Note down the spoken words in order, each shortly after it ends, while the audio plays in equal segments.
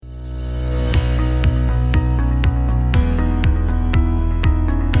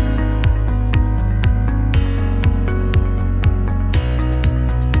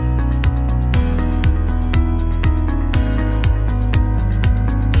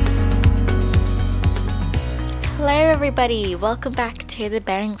everybody, welcome back to the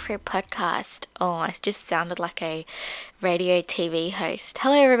Bearing Fruit podcast. Oh, I just sounded like a radio TV host.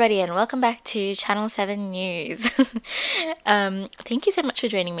 Hello everybody and welcome back to Channel 7 News. Thank you so much for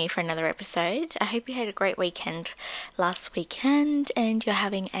joining me for another episode. I hope you had a great weekend last weekend and you're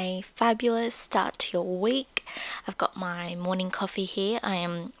having a fabulous start to your week. I've got my morning coffee here. I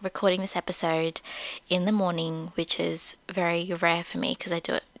am recording this episode in the morning, which is very rare for me because I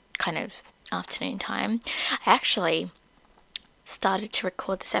do it kind of afternoon time. I actually started to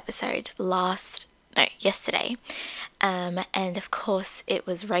record this episode yesterday, and of course it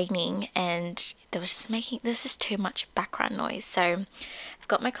was raining and there's just too much background noise. So I've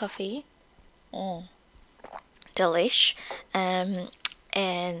got my coffee, delish,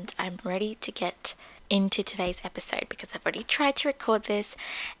 and I'm ready to get into today's episode because I've already tried to record this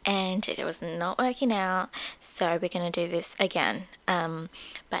and it was not working out, so we're gonna do this again.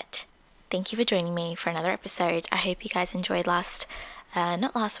 But thank you for joining me for another episode. I hope you guys enjoyed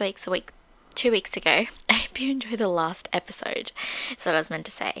not last week's, the week 2 weeks ago. I hope you enjoyed the last episode. That's what I was meant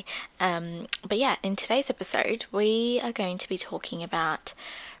to say. But yeah, in today's episode, we are going to be talking about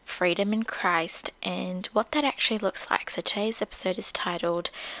freedom in Christ and what that actually looks like. So today's episode is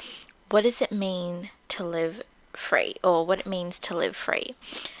titled, "What does it mean to live free?" or what it means to live free.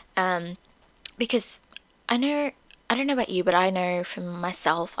 Because I don't know about you, but I know for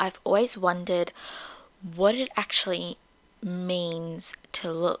myself, I've always wondered what it actually means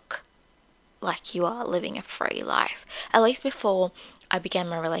to look like you are living a free life. At least before I began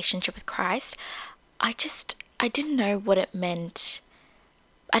my relationship with Christ, I didn't know what it meant.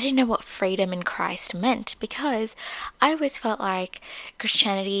 I didn't know what freedom in Christ meant because I always felt like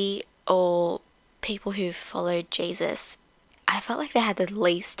Christianity or people who followed Jesus, I felt like they had the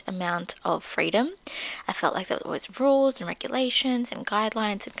least amount of freedom. I felt like there was always rules and regulations and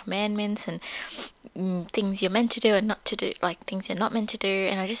guidelines and commandments and things you're meant to do and not to do, like things you're not meant to do.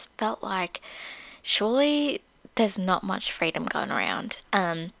 And I just felt like surely there's not much freedom going around.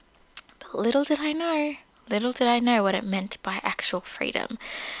 But little did I know what it meant by actual freedom.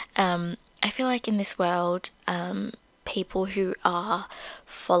 I feel like in this world, people who are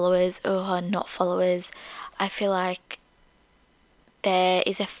followers or are not followers, I feel like there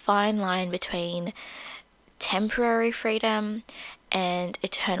is a fine line between temporary freedom and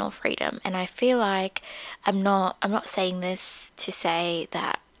eternal freedom. And I feel like I'm not saying this to say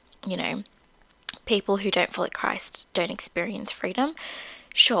that, people who don't follow Christ don't experience freedom.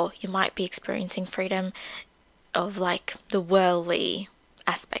 Sure, you might be experiencing freedom of like the worldly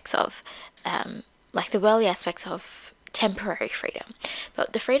aspects of temporary freedom.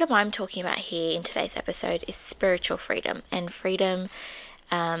 But the freedom I'm talking about here in today's episode is spiritual freedom and freedom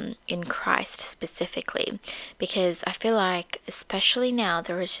in Christ specifically, because I feel like especially now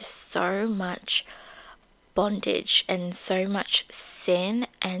there is just so much bondage and so much sin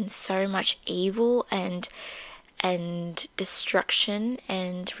and so much evil and destruction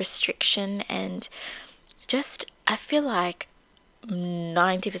and restriction, and just I feel like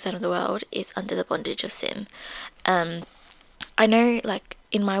 90% of the world is under the bondage of sin. I know, like,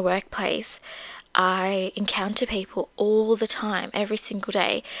 in my workplace, I encounter people all the time, every single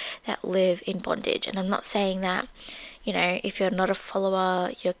day, that live in bondage. And I'm not saying that, if you're not a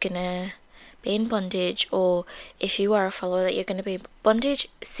follower, you're gonna be in bondage, or if you are a follower, that you're gonna be in bondage.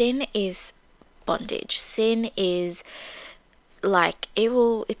 Sin is bondage. Sin is like,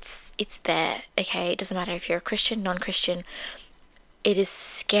 it's there, okay? It doesn't matter if you're a Christian, non-Christian. It is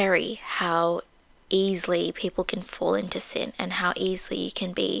scary how easily people can fall into sin and how easily you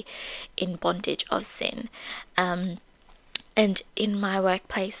can be in bondage of sin. And in my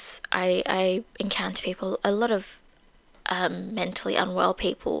workplace, I encounter people, a lot of mentally unwell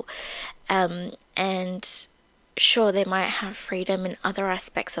people, and sure, they might have freedom in other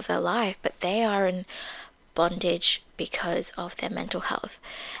aspects of their life, but they are in bondage because of their mental health.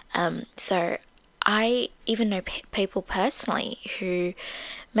 So I even know people personally who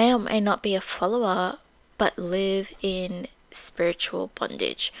may or may not be a follower but live in spiritual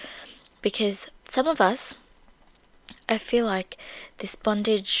bondage, because some of us, I feel like this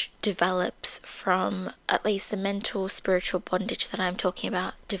bondage develops from, at least the mental spiritual bondage that I'm talking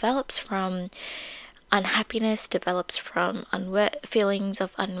about, develops from unhappiness, develops from feelings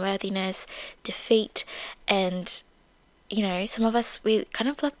of unworthiness, defeat, and some of us, we kind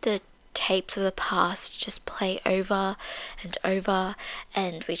of let the tapes of the past just play over and over,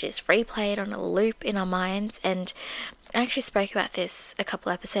 and we just replay it on a loop in our minds. And I actually spoke about this a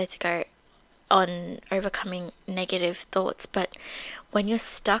couple episodes ago on overcoming negative thoughts, but when you're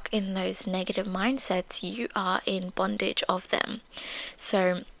stuck in those negative mindsets, you are in bondage of them.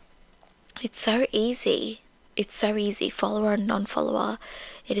 So it's so easy it's so easy, follower and non-follower,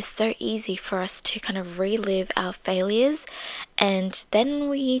 it is so easy for us to kind of relive our failures, and then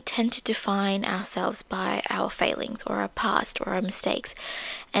we tend to define ourselves by our failings or our past or our mistakes,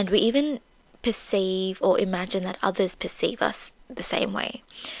 and we even perceive or imagine that others perceive us the same way,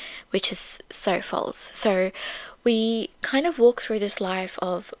 which is so false. So we kind of walk through this life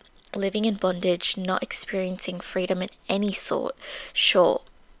of living in bondage, not experiencing freedom in any sort. Sure,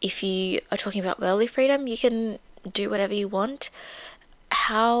 if you are talking about worldly freedom, you can do whatever you want.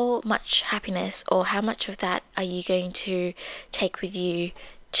 How much happiness or how much of that are you going to take with you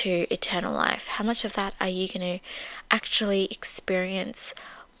to eternal life? How much of that are you going to actually experience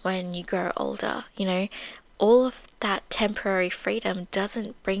when you grow older? You know, all of that temporary freedom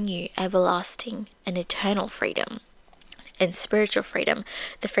doesn't bring you everlasting and eternal freedom and spiritual freedom,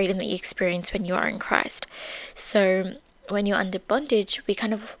 the freedom that you experience when you are in Christ. So when you're under bondage, we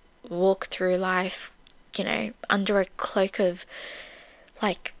kind of walk through life, you know, under a cloak of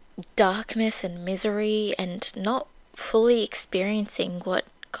like darkness and misery and not fully experiencing what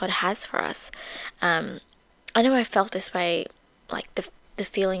God has for us. I know I felt this way, like the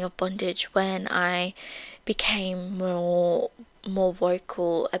feeling of bondage, when I became more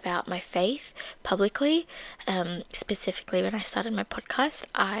vocal about my faith publicly. Specifically when I started my podcast,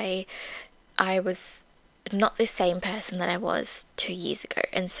 I was not the same person that I was 2 years ago.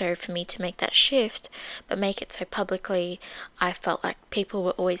 And so for me to make that shift, but make it so publicly, I felt like people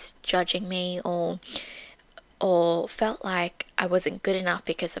were always judging me, or felt like I wasn't good enough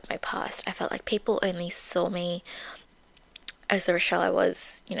because of my past. I felt like people only saw me as the Rochelle I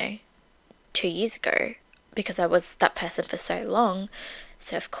was, you know, 2 years ago, because I was that person for so long.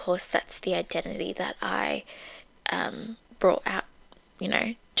 So of course that's the identity that I brought out, you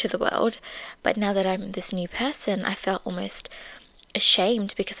know, to the world. But now that I'm this new person, I felt almost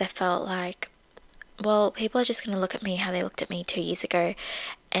ashamed, because I felt like, well, people are just going to look at me how they looked at me 2 years ago,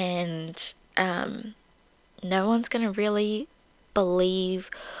 and no one's going to really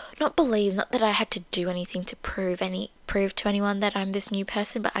not that I had to do anything to prove to anyone that I'm this new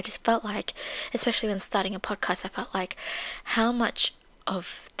person, but I just felt like, especially when starting a podcast, I felt like, how much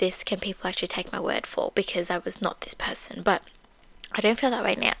of this can people actually take my word for, because I was not this person. But I don't feel that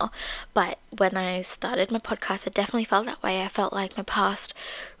way now. But when I started my podcast, I definitely felt that way. I felt like my past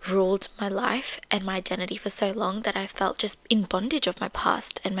ruled my life and my identity for so long that I felt just in bondage of my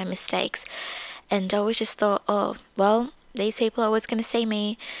past and my mistakes. And I always just thought, oh, well, these people are always going to see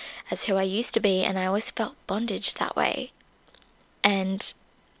me as who I used to be. And I always felt bondage that way. And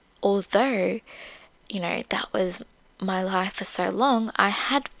although, you know, that was my life for so long, I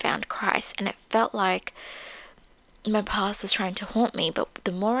had found Christ, and it felt like my past was trying to haunt me. But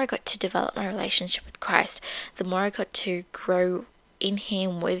the more I got to develop my relationship with Christ, the more I got to grow in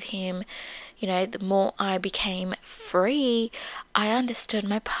Him, with Him, you know, the more I became free, I understood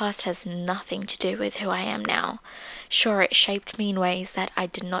my past has nothing to do with who I am now. Sure, it shaped me in ways that I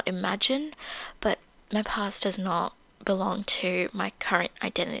did not imagine, but my past does not belong to my current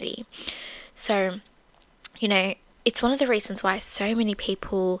identity. So, you know, it's one of the reasons why so many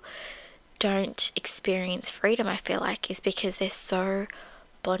people don't experience freedom, I feel like, is because they're so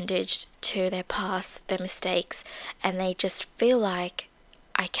bondaged to their past, their mistakes, and they just feel like,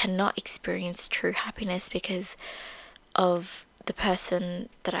 I cannot experience true happiness because of the person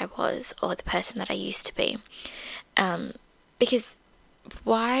that I was, or the person that I used to be. Because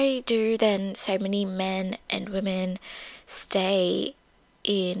why do then so many men and women stay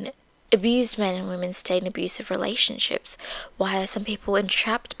in abused men and women stay in abusive relationships? Why are some people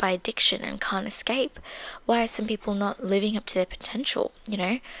entrapped by addiction and can't escape? Why are some people not living up to their potential? You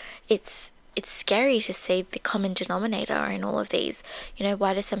know, it's scary to see the common denominator in all of these. You know,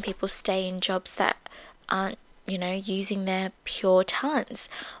 why do some people stay in jobs that aren't, you know, using their pure talents?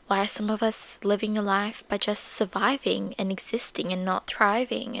 Why are some of us living a life by just surviving and existing and not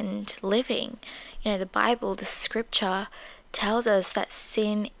thriving and living? You know, the Bible, the scripture tells us that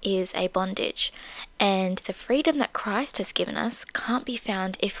sin is a bondage, and the freedom that Christ has given us can't be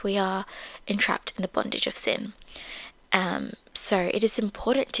found if we are entrapped in the bondage of sin. So it is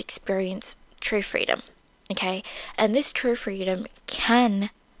important to experience true freedom, okay? And this true freedom can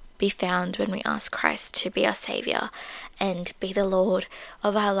be found when we ask Christ to be our Savior and be the Lord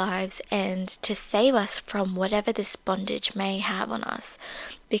of our lives, and to save us from whatever this bondage may have on us.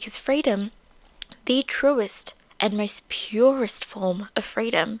 Because freedom, the truest and most purest form of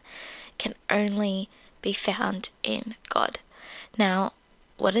freedom, can only be found in God. Now,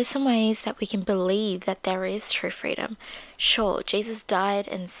 what are some ways that we can believe that there is true freedom? Sure, Jesus died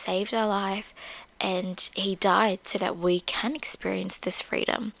and saved our life, and He died so that we can experience this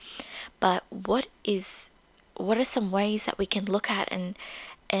freedom. But what is what are some ways that we can look at and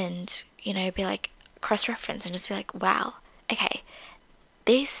be like, cross-reference and just be like, wow, okay,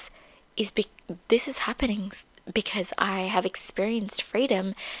 this this is happening because I have experienced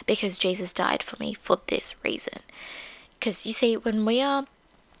freedom because Jesus died for me for this reason. Because you see, when we are,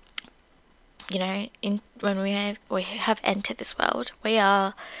 when we have entered this world,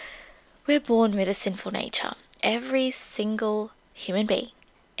 we're born with a sinful nature. Every single human being.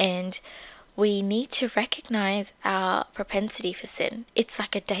 And we need to recognize our propensity for sin. It's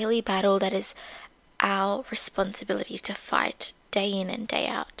like a daily battle that is our responsibility to fight day in and day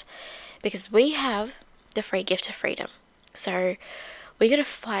out. Because we have the free gift of freedom. So we got to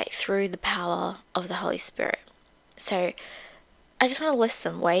fight through the power of the Holy Spirit. So I just want to list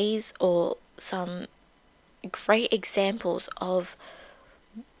some ways or some great examples of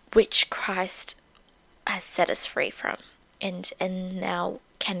which Christ has set us free from, and now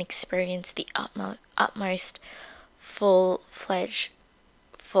can experience the utmost full-fledged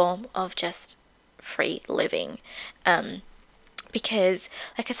form of just free living. Because,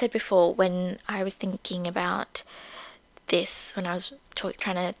 like I said before, when I was thinking about this, when I was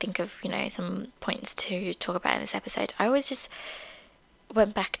trying to think of, some points to talk about in this episode, I always just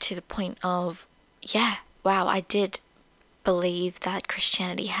went back to the point of, yeah, wow, I did believe that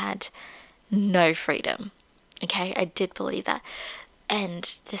Christianity had no freedom. Okay, I did believe that.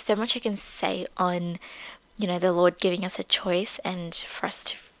 And there's so much I can say on, the Lord giving us a choice and for us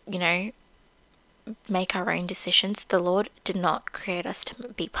to, make our own decisions. The Lord did not create us to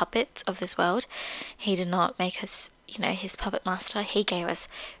be puppets of this world. He did not make us, his puppet master. He gave us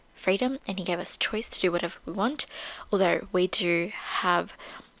freedom and he gave us choice to do whatever we want. Although we do have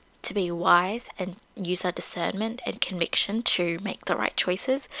to be wise and use our discernment and conviction to make the right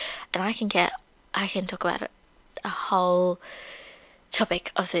choices. And I can talk about a whole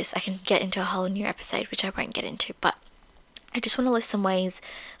topic of this. I can get into a whole new episode, which I won't get into, but I just want to list some ways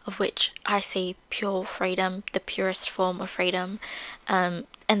of which I see pure freedom, the purest form of freedom. And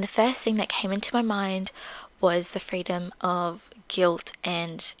the first thing that came into my mind was the freedom of guilt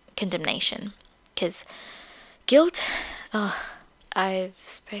and condemnation. Because guilt, I've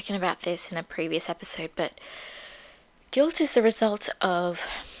spoken about this in a previous episode, but guilt is the result of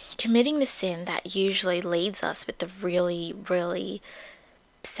committing the sin that usually leaves us with the really, really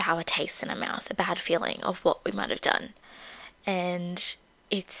sour taste in our mouth, a bad feeling of what we might have done. And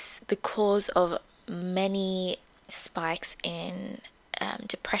it's the cause of many spikes in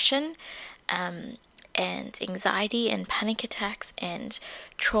depression and anxiety and panic attacks and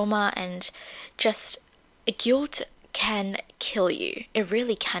trauma, and just guilt can kill you. It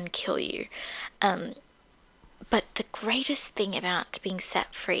really can kill you. But the greatest thing about being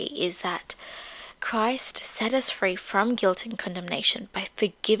set free is that Christ set us free from guilt and condemnation by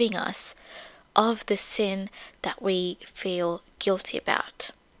forgiving us of the sin that we feel guilty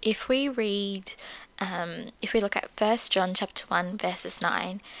about. If we read, if we look at 1 John chapter 1 verses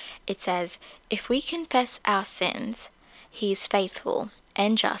 9, it says, "If we confess our sins, he is faithful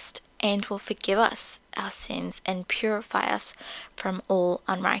and just and will forgive us our sins and purify us from all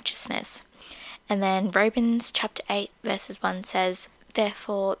unrighteousness." And then Romans chapter 8 verses 1 says,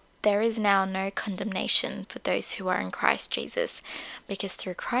 "Therefore there is now no condemnation for those who are in Christ Jesus, because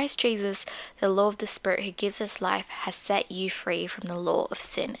through Christ Jesus, the law of the Spirit who gives us life has set you free from the law of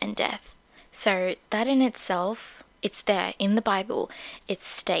sin and death." So that in itself, it's there in the Bible. It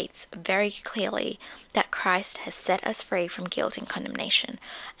states very clearly that Christ has set us free from guilt and condemnation.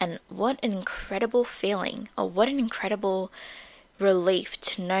 And what an incredible feeling, or what an incredible relief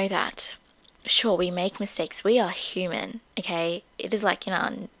to know that. Sure, we make mistakes. We are human, okay? It is like in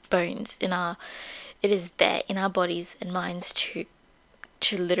our bones, it is there in our bodies and minds to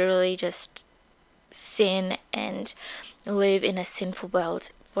literally just sin and live in a sinful world.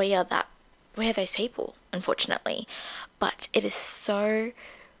 We're those people, unfortunately. But it is so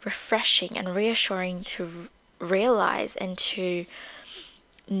refreshing and reassuring to realize and to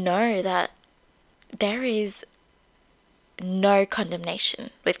know that there is no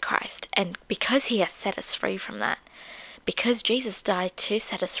condemnation with Christ. And because he has set us free from that, because Jesus died to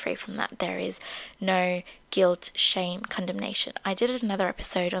set us free from that, there is no guilt, shame, condemnation. I did another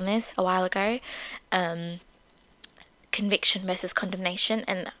episode on this a while ago, conviction versus condemnation,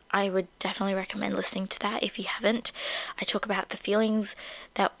 and I would definitely recommend listening to that if you haven't. I talk about the feelings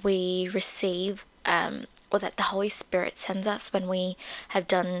that we receive, or that the Holy Spirit sends us when we have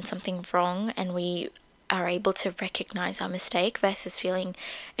done something wrong and we are able to recognize our mistake, versus feeling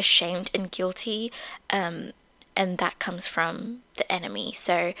ashamed and guilty, and that comes from the enemy.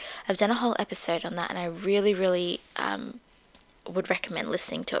 So I've done a whole episode on that, and I really, really would recommend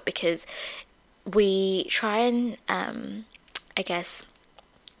listening to it, because we try and, I guess,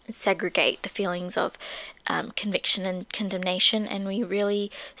 segregate the feelings of conviction and condemnation, and we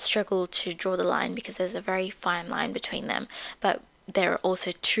really struggle to draw the line because there's a very fine line between them. But there are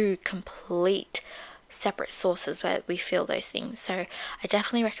also two complete separate sources where we feel those things. So I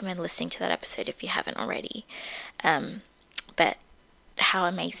definitely recommend listening to that episode if you haven't already. But how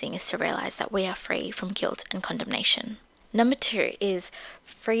amazing is to realize that we are free from guilt and condemnation. Number 2 is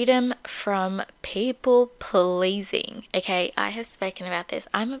freedom from people pleasing. Okay, I have spoken about this.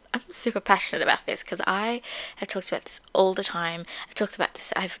 I'm super passionate about this because I have talked about this all the time. I've talked about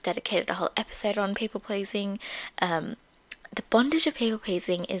this. I've dedicated a whole episode on people pleasing. The bondage of people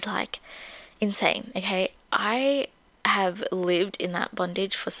pleasing is like insane. Okay, I have lived in that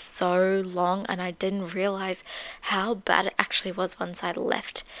bondage for so long, and I didn't realize how bad it actually was once I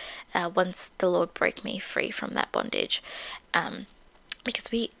left, once the Lord broke me free from that bondage,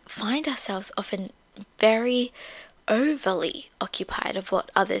 because we find ourselves often very overly occupied of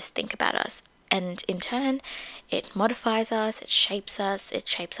what others think about us, and in turn it modifies us, it shapes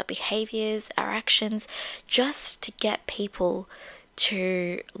our behaviors, our actions, just to get people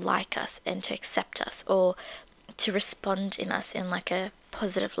to like us and to accept us, or to respond in us in like a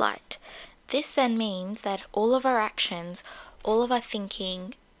positive light. This then means that all of our actions, all of our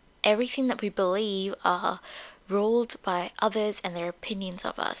thinking, everything that we believe are ruled by others and their opinions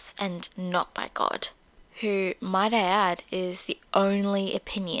of us, and not by God, who, might I add, is the only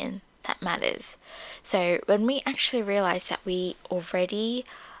opinion that matters. So when we actually realize that we already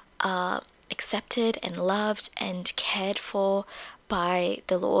are accepted and loved and cared for by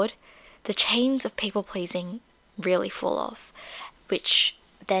the Lord, the chains of people pleasing really fall off, which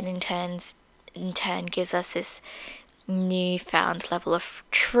then in turn gives us this newfound level of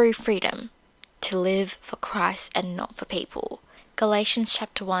true freedom to live for Christ and not for people. Galatians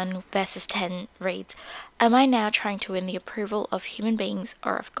chapter 1 verses 10 reads, "Am I now trying to win the approval of human beings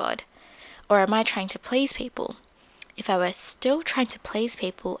or of God? Or am I trying to please people? If I were still trying to please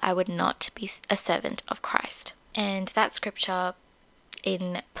people, I would not be a servant of Christ." And that scripture,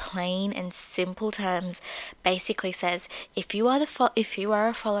 in plain and simple terms, basically says if you are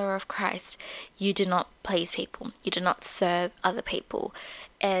a follower of Christ, you do not please people, you do not serve other people.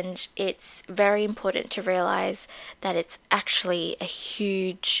 And it's very important to realize that it's actually a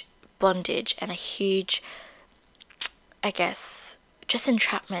huge bondage and a huge, I guess, just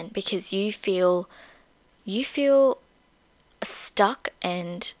entrapment, because you feel stuck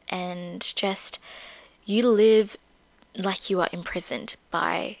and just you live like you are imprisoned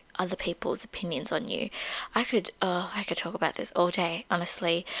by other people's opinions on you. I could talk about this all day,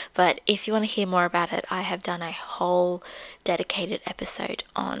 honestly, but if you want to hear more about it, I have done a whole dedicated episode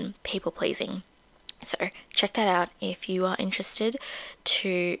on people pleasing. So check that out if you are interested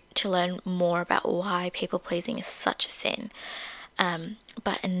to learn more about why people pleasing is such a sin.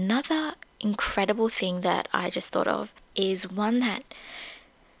 But another incredible thing that I just thought of is one that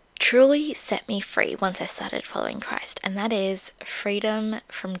truly set me free once I started following Christ, and that is freedom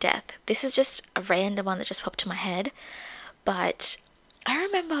from death. This is just a random one that just popped to my head, but I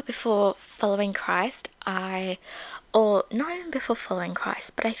remember before following Christ, or not even before following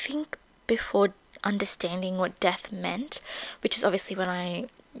Christ, but I think before understanding what death meant, which is obviously when I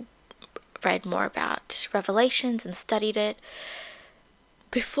read more about Revelations and studied it.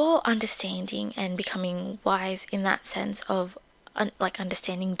 Before understanding and becoming wise in that sense of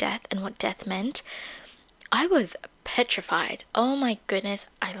understanding death and what death meant, I was petrified. Oh my goodness,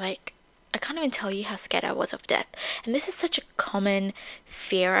 I can't even tell you how scared I was of death. And this is such a common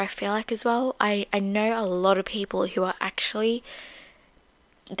fear, I feel like, as well. I know a lot of people who are actually,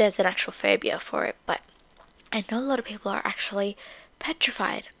 there's an actual phobia for it, but I know a lot of people are actually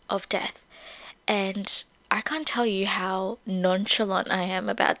petrified of death. And I can't tell you how nonchalant I am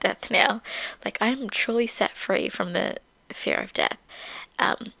about death now. Like, I'm truly set free from the fear of death.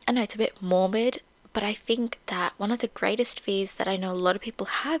 I know it's a bit morbid, but I think that one of the greatest fears that I know a lot of people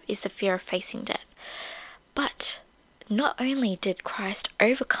have is the fear of facing death. But not only did Christ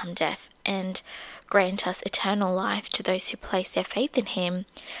overcome death and grant us eternal life to those who place their faith in him,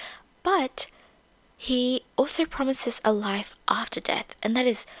 but he also promises a life after death, and that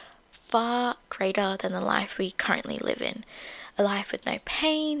is far greater than the life we currently live in. A life with no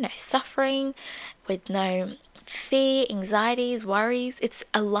pain, no suffering, with no fear, anxieties, worries. It's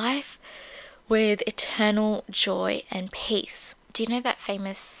a life with eternal joy and peace. Do you know that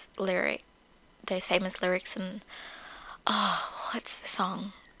famous lyric? Those famous lyrics in, what's the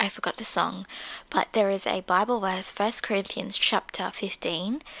song? I forgot the song, but there is a Bible verse, 1 Corinthians chapter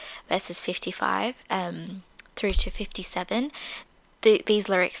 15, verses 55 through to 57. These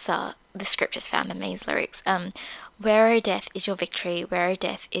lyrics are the scriptures found in these lyrics. Where, O death, is your victory? Where, O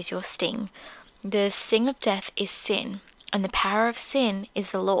death, is your sting? The sting of death is sin, and the power of sin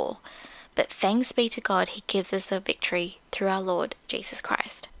is the law. But thanks be to God, He gives us the victory through our Lord Jesus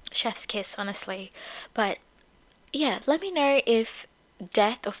Christ. Chef's kiss, honestly. But yeah, let me know if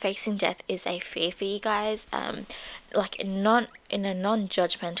death or facing death is a fear for you guys. Like not in a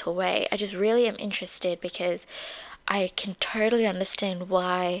non-judgmental way. I just really am interested because I can totally understand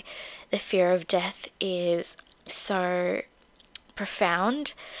why the fear of death is so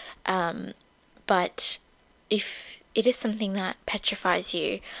profound. But if it is something that petrifies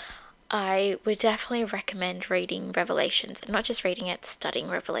you, I would definitely recommend reading Revelations, and not just reading it, studying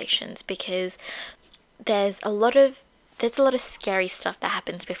Revelations, because there's a lot of scary stuff that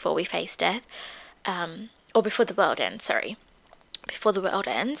happens before we face death, or before the world ends. Sorry, before the world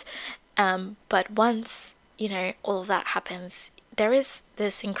ends. But once all of that happens, there is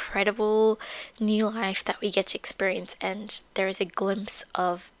this incredible new life that we get to experience, and there is a glimpse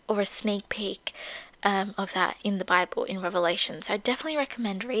of, or a sneak peek of that in the Bible, in Revelation. So I definitely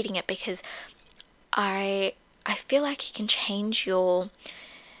recommend reading it, because I feel like it can change your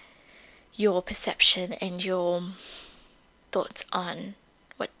perception and your thoughts on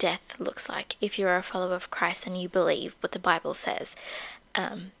what death looks like if you're a follower of Christ and you believe what the Bible says,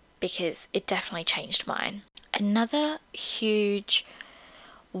 because it definitely changed mine. Another huge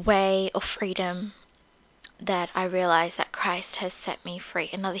way of freedom that I realize that Christ has set me free,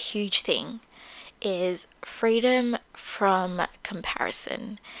 another huge thing, is freedom from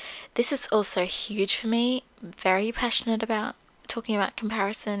comparison. This is also huge for me. Very passionate about talking about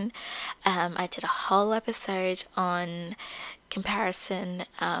comparison. I did a whole episode on comparison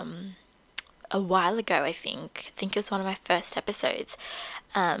a while ago, I think. It was one of my first episodes.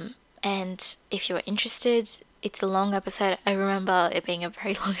 And if you are interested, it's a long episode. I remember it being a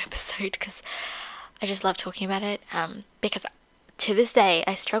very long episode because I just love talking about it. Because to this day,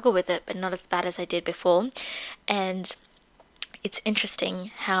 I struggle with it, but not as bad as I did before. And it's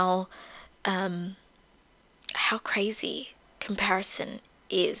interesting how crazy comparison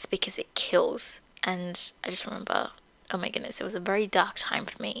is, because it kills. And I just remember, oh my goodness, it was a very dark time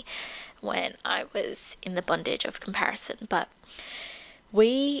for me when I was in the bondage of comparison. But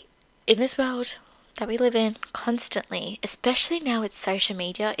in this world that we live in constantly, especially now with social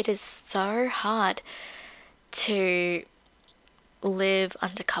media, it is so hard to live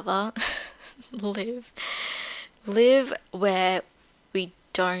undercover, live where we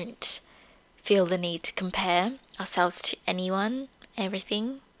don't feel the need to compare ourselves to anyone,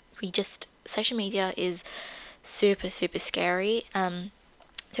 everything. Social media is super, super scary.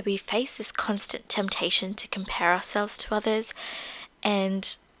 So we face this constant temptation to compare ourselves to others,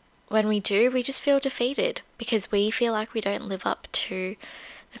 and when we do, we just feel defeated because we feel like we don't live up to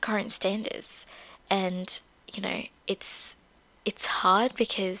the current standards. And it's hard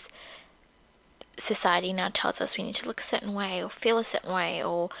because society now tells us we need to look a certain way, or feel a certain way,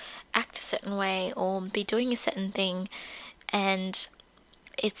 or act a certain way, or be doing a certain thing. And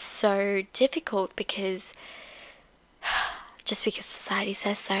it's so difficult because just because society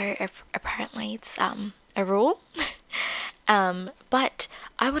says so, apparently it's a rule. But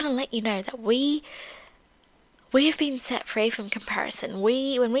I want to let you know that we have been set free from comparison.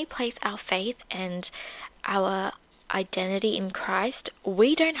 When we place our faith and our identity in Christ,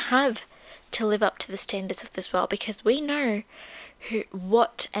 we don't have to live up to the standards of this world, because we know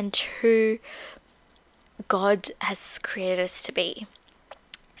what and who God has created us to be,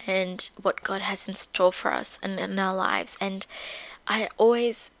 and what God has in store for us and in our lives. And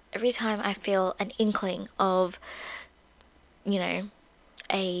every time I feel an inkling of,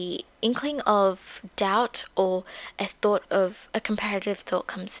 a inkling of doubt, or a comparative thought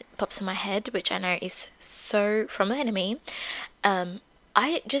pops in my head, which I know is so from the enemy,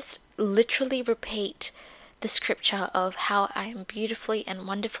 I just literally repeat the scripture of how I am beautifully and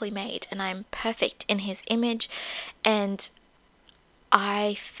wonderfully made, and I am perfect in His image. And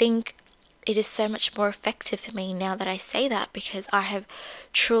I think it is so much more effective for me now that I say that, because I have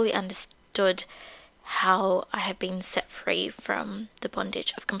truly understood how I have been set free from the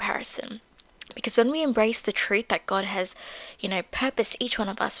bondage of comparison. Because when we embrace the truth that God has, purposed each one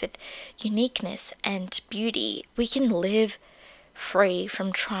of us with uniqueness and beauty, we can live free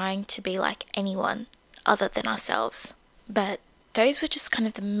from trying to be like anyone other than ourselves. But those were just kind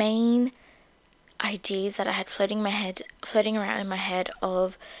of the main ideas that I had floating around in my head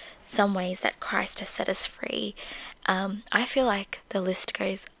of some ways that Christ has set us free. I feel like the list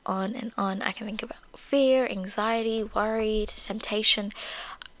goes on and on. I can think about fear, anxiety, worry, temptation.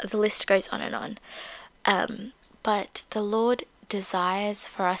 The list goes on and on. But the Lord desires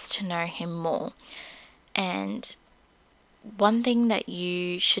for us to know him more. And one thing that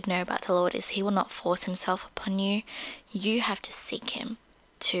you should know about the Lord is he will not force himself upon you. You have to seek him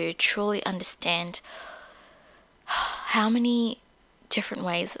to truly understand how many different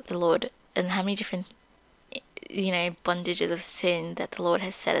ways that the Lord, and how many different, bondages of sin that the Lord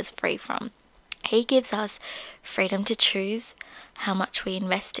has set us free from. He gives us freedom to choose how much we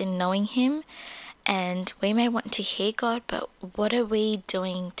invest in knowing him. And we may want to hear God, but what are we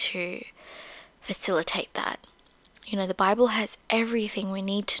doing to facilitate that? The Bible has everything we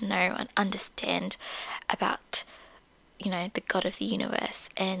need to know and understand about, the God of the universe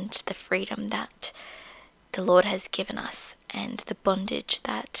and the freedom that the Lord has given us and the bondage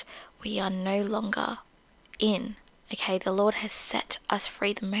that we are no longer in. Okay, the Lord has set us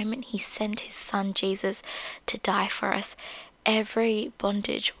free the moment he sent his son Jesus to die for us. Every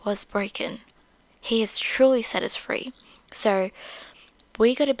bondage was broken. He has truly set us free. So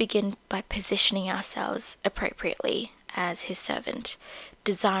we got to begin by positioning ourselves appropriately as his servant,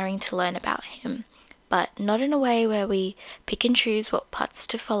 desiring to learn about him, but not in a way where we pick and choose what parts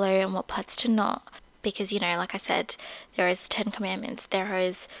to follow and what parts to not. Because, like I said, there is the 10 Commandments. There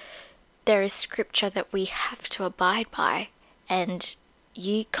is scripture that we have to abide by. And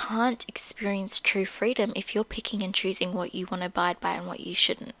you can't experience true freedom if you're picking and choosing what you want to abide by and what you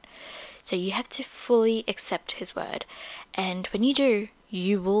shouldn't. So you have to fully accept his word. And when you do,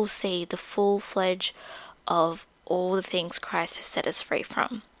 you will see the full-fledged of all the things Christ has set us free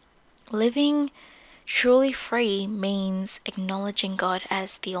from. Living truly free means acknowledging God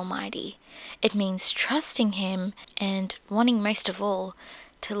as the Almighty. It means trusting him and wanting most of all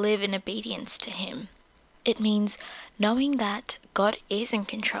to live in obedience to him. It means knowing that God is in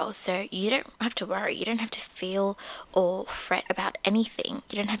control, so you don't have to worry, you don't have to feel or fret about anything.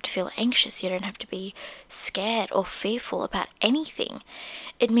 You don't have to feel anxious, you don't have to be scared or fearful about anything.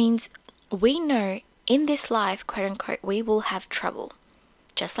 It means we know in this life, quote unquote, we will have trouble,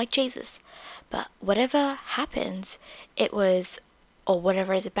 just like Jesus. But whatever happens, or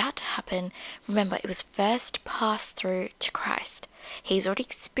whatever is about to happen, remember, it was first passed through to Christ. He's already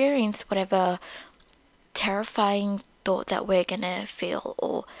experienced whatever terrifying thought that we're gonna feel,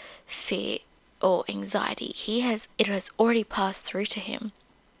 or fear or anxiety. It has already passed through to him.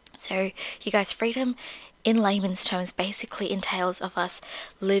 So you guys, freedom in layman's terms basically entails of us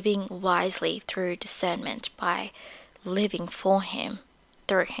living wisely through discernment, by living for him,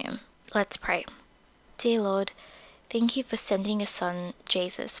 through him. Let's pray. Dear Lord, thank you for sending your son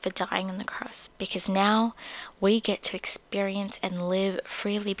Jesus, for dying on the cross, because now we get to experience and live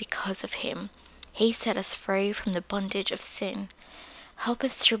freely because of him. He set us free from the bondage of sin. Help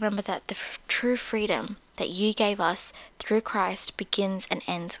us to remember that the true freedom that you gave us through Christ begins and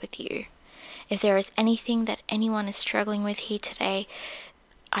ends with you. If there is anything that anyone is struggling with here today,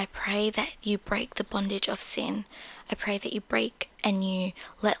 I pray that you break the bondage of sin. I pray that you break and you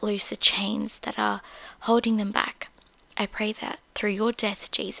let loose the chains that are holding them back. I pray that through your death,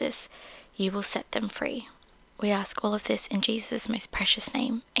 Jesus, you will set them free. We ask all of this in Jesus' most precious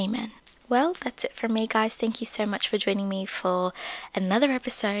name. Amen. Well, that's it from me, guys. Thank you so much for joining me for another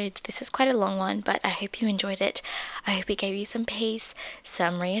episode. This is quite a long one, but I hope you enjoyed it. I hope it gave you some peace,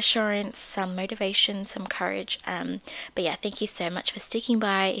 some reassurance, some motivation, some courage. But yeah, thank you so much for sticking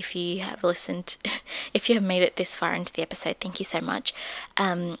by. If you have listened, if you have made it this far into the episode, thank you so much.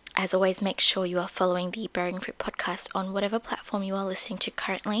 As always, make sure you are following the Bearing Fruit podcast on whatever platform you are listening to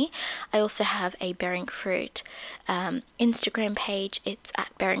currently. I also have a Bearing Fruit Instagram page. It's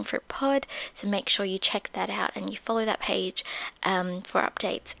at Bearing Fruit Pod. So make sure you check that out and you follow that page for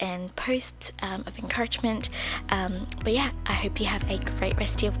updates and posts of encouragement. But yeah, I hope you have a great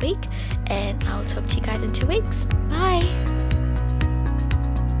rest of your week, and I'll talk to you guys in 2 weeks. Bye!